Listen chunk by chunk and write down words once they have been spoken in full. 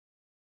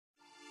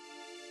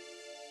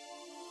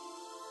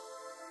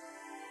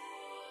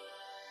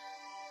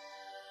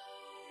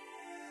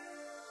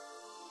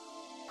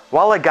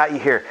While I got you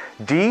here,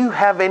 do you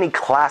have any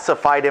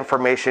classified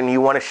information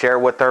you want to share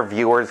with our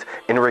viewers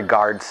in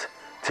regards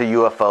to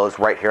UFOs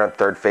right here on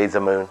Third Phase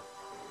of Moon?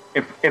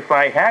 If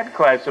I had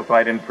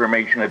classified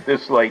information at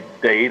this late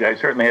date, I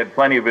certainly had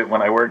plenty of it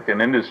when I worked in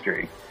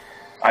industry.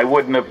 I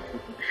wouldn't have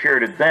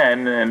shared it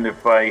then, and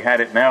if I had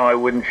it now, I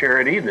wouldn't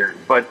share it either.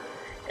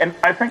 And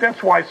I think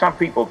that's why some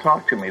people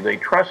talk to me. They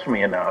trust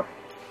me enough.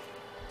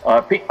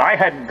 I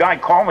had a guy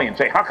call me and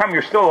say, "How come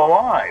you're still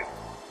alive?"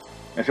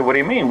 I said, "What do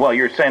you mean?" "Well,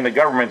 you're saying the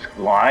government's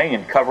lying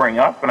and covering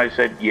up." And I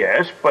said,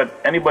 "Yes, but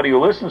anybody who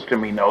listens to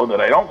me know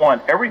that I don't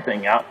want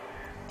everything out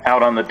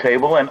on the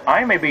table, and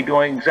I may be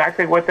doing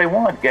exactly what they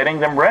want, getting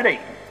them ready,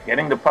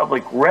 getting the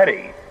public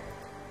ready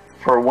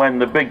for when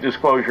the big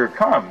disclosure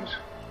comes."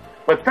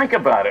 But think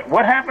about it.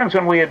 What happens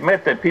when we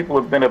admit that people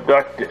have been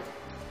abducted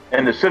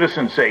and the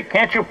citizens say,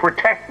 "Can't you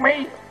protect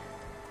me?"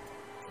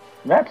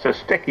 That's a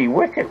sticky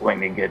wicket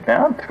when you get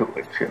down to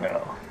it, you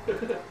know.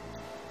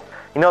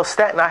 You know,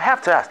 Stanton, I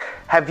have to ask,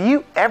 have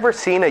you ever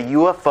seen a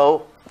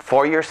UFO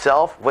for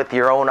yourself with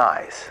your own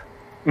eyes?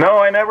 No,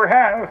 I never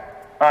have.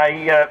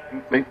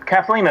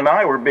 Kathleen and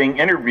I were being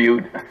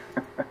interviewed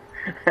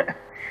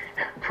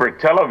for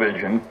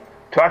television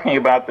talking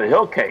about the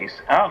Hill case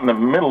out in the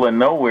middle of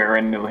nowhere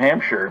in New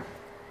Hampshire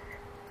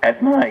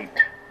at night,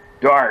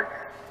 dark.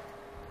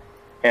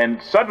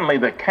 And suddenly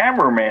the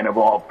cameraman of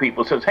all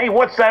people says, "Hey,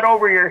 what's that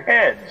over your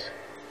heads?"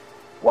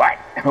 What?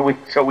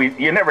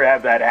 You never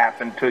have that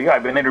happen to you.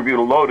 I've been interviewed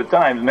a load of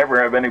times,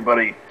 never have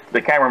anybody,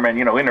 the cameraman,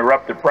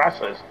 interrupt the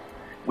process.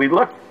 We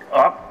looked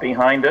up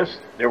behind us.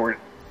 There were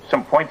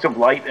some points of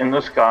light in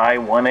the sky,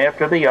 one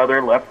after the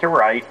other, left to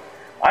right.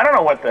 I don't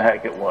know what the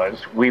heck it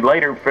was. We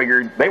later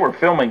figured they were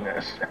filming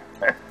this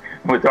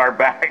with our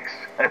backs,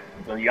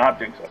 the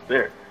objects up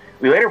there.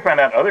 We later found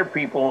out other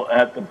people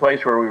at the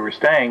place where we were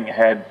staying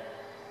had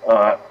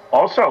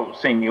also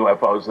seen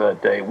UFOs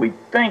that day. We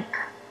think,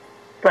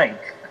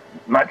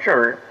 not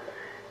sure,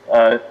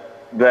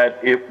 that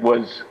it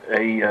was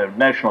a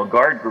National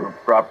Guard group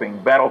dropping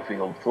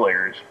battlefield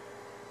flares.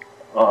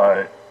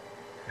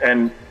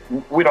 And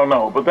we don't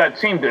know, but that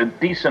seemed a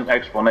decent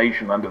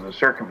explanation under the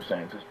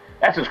circumstances.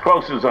 That's as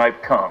close as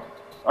I've come.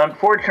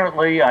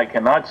 Unfortunately, I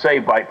cannot say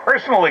by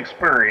personal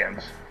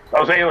experience,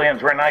 those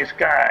aliens were nice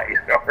guys,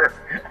 or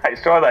I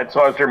saw that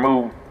saucer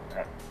move.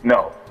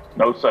 No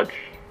such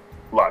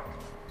luck.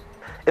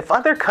 If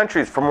other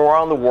countries from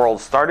around the world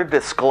started to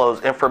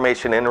disclose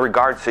information in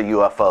regards to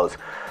UFOs,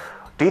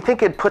 do you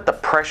think it'd put the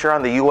pressure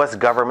on the U.S.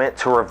 government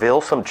to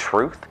reveal some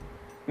truth?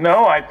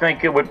 No, I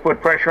think it would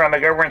put pressure on the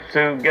governments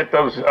to get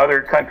those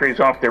other countries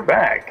off their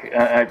back.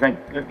 I think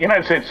the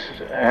United States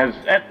has,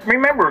 and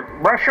remember,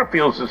 Russia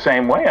feels the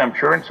same way, I'm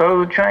sure, and so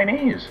do the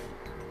Chinese.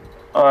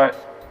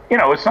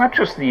 It's not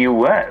just the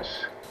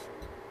U.S.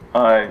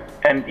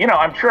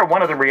 I'm sure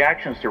one of the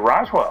reactions to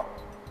Roswell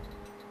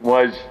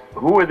was,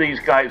 who are these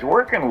guys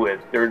working with?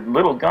 They're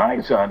little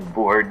guys on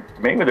board.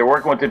 Maybe they're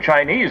working with the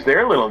Chinese.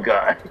 They're little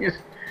guys.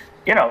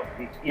 You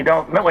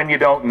don't know. When you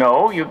don't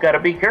know, you've got to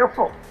be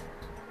careful.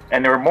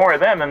 And there are more of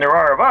them than there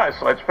are of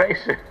us, let's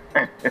face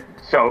it.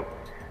 So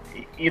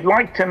you'd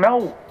like to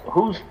know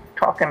who's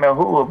talking to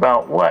who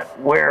about what,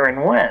 where,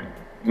 and when.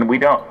 And we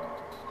don't.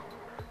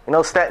 You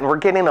know, Stanton, we're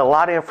getting a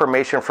lot of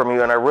information from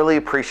you, and I really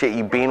appreciate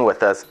you being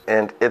with us,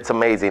 and it's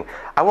amazing.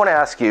 I want to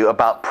ask you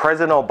about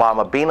President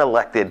Obama being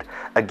elected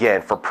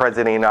again for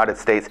President of the United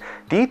States.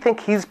 Do you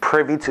think he's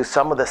privy to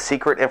some of the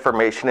secret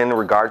information in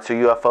regards to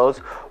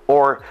UFOs,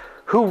 or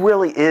who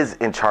really is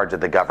in charge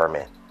of the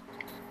government?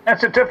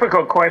 That's a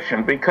difficult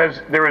question, because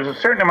there is a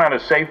certain amount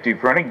of safety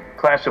for any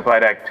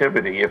classified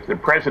activity if the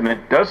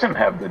president doesn't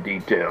have the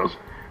details,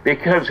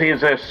 because he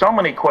has asked so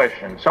many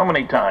questions so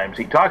many times.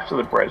 He talks to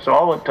the press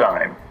all the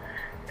time,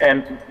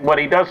 and what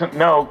he doesn't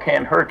know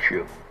can hurt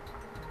you.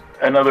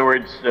 In other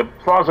words,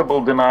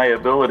 plausible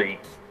deniability.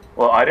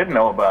 Well, I didn't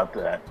know about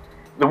that.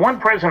 The one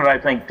president I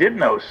think did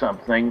know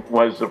something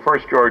was the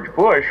first George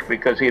Bush,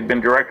 because he had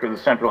been director of the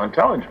Central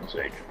Intelligence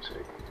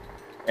Agency.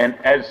 And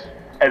as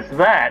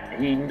that,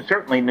 he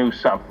certainly knew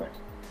something.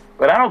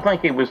 But I don't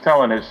think he was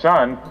telling his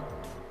son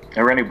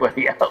or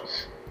anybody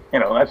else.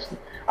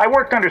 I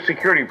worked under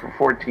security for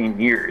 14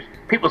 years.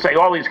 People say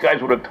all these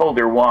guys would have told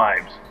their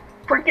wives.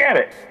 Forget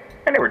it.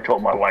 I never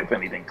told my wife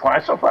anything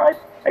classified.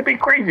 I'd be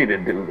crazy to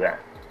do that.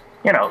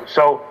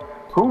 So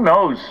who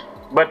knows?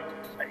 But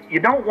you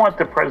don't want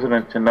the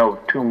president to know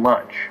too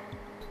much.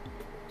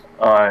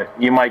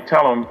 You might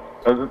tell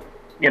him,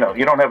 you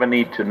don't have a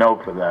need to know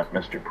for that,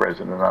 Mr.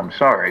 President. I'm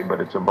sorry, but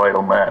it's a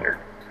vital matter.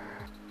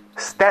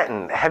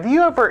 Stanton, have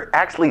you ever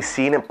actually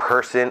seen in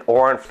person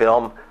or on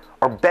film,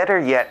 or better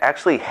yet,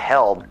 actually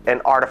held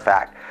an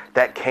artifact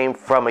that came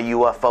from a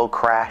UFO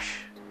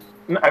crash?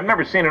 I've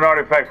never seen an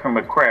artifact from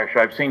a crash.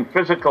 I've seen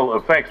physical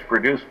effects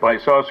produced by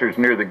saucers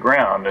near the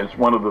ground, as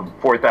one of the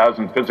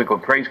 4,000 physical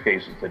trace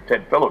cases that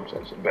Ted Phillips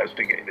has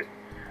investigated.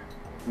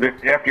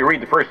 After you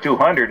read the first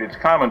 200, it's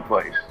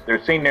commonplace.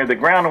 They're seen near the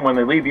ground, and when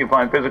they leave, you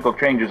find physical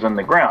changes in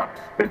the ground,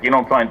 but you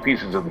don't find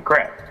pieces of the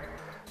craft.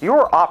 You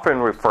are often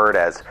referred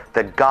as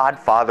the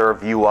godfather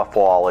of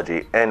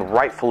UFOlogy, and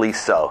rightfully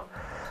so.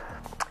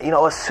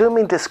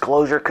 Assuming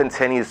disclosure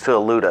continues to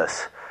elude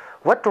us,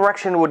 what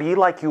direction would you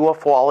like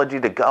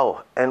UFOlogy to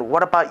go? And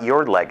what about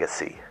your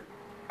legacy?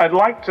 I'd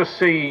like to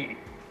see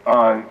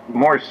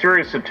more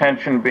serious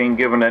attention being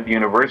given at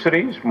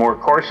universities, more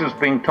courses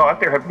being taught.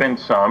 There have been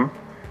some.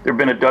 There have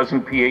been a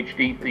dozen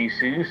PhD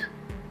theses.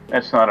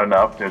 That's not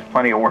enough. There's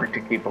plenty of work to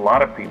keep a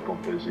lot of people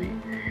busy.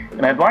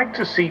 And I'd like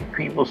to see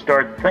people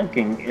start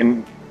thinking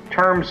in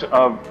terms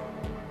of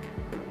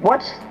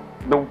what's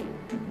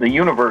the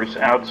universe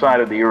outside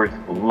of the Earth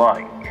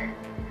like.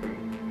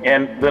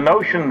 And the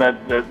notion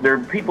that there are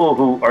people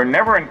who are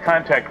never in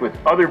contact with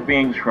other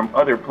beings from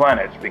other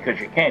planets because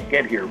you can't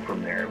get here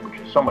from there, which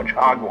is so much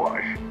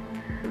hogwash.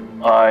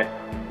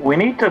 We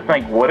need to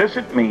think, what does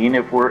it mean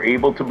if we're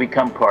able to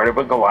become part of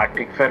a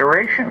galactic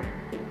federation?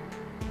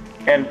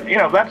 And,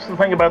 that's the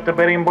thing about the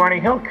Betty and Barney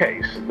Hill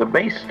case. The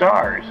base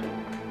stars,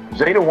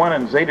 Zeta 1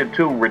 and Zeta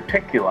 2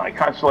 reticuli,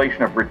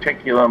 constellation of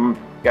Reticulum,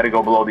 got to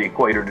go below the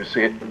equator to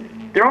see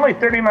it. They're only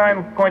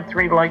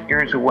 39.3 light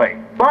years away.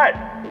 But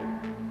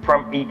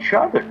from each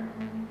other,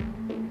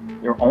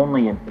 they're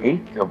only an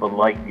eighth of a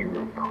light year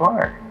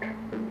apart.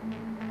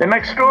 They're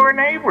next door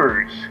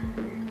neighbors.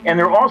 And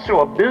they're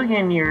also 1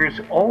 billion years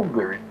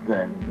older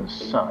than the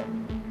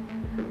sun.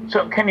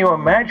 So can you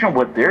imagine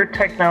what their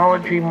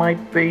technology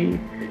might be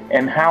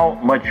and how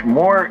much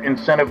more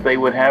incentive they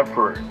would have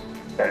for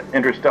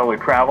interstellar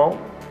travel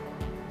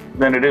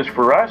than it is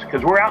for us?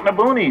 Because we're out in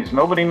the boonies,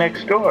 nobody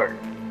next door.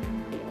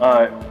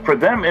 For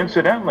them,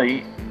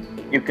 incidentally,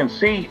 you can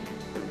see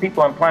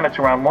people on planets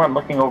around one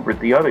looking over at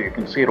the other. You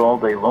can see it all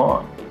day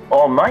long,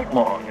 all night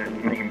long,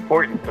 and the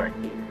important thing,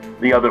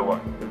 the other one.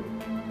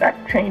 That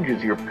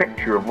changes your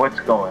picture of what's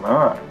going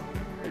on.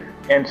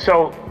 And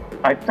so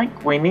I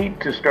think we need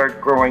to start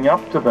growing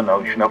up to the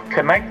notion of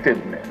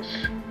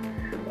connectedness,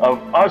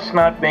 of us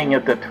not being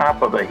at the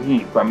top of the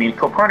heap. I mean,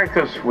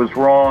 Copernicus was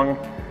wrong,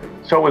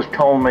 so was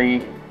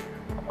Ptolemy.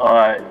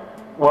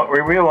 What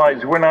we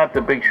realize, we're not the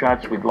big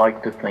shots we'd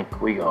like to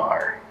think we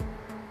are.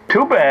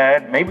 Too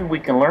bad. Maybe we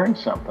can learn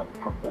something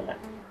from that.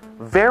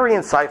 Very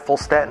insightful,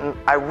 Stanton.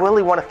 I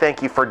really want to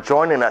thank you for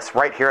joining us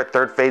right here at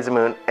Third Phase of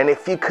Moon. And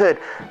if you could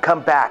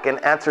come back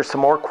and answer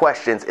some more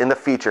questions in the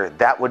future,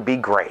 that would be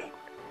great.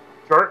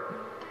 Sure.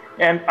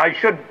 And I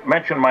should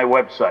mention my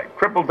website,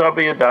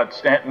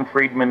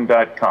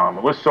 www.stantonfriedman.com.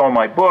 It lists all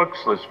my books,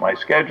 lists my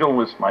schedule,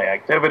 lists my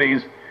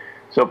activities.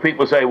 So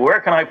people say, where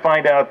can I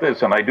find out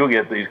this? And I do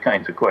get these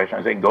kinds of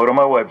questions. I say, go to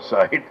my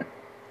website,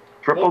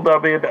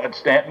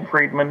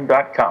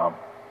 www.stantonfriedman.com.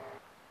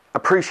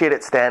 Appreciate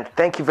it, Stan.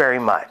 Thank you very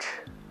much.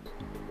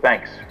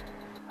 Thanks.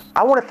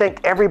 I want to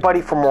thank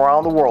everybody from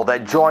around the world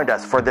that joined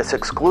us for this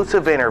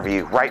exclusive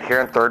interview right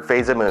here in Third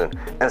Phase of Moon.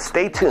 And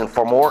stay tuned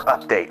for more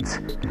updates.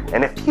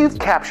 And if you've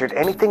captured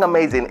anything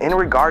amazing in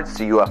regards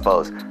to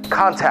UFOs,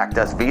 contact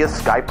us via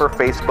Skype or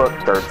Facebook,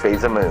 Third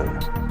Phase of Moon.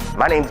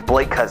 My name's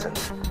Blake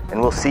Cousins, and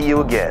we'll see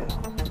you again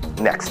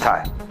next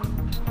time.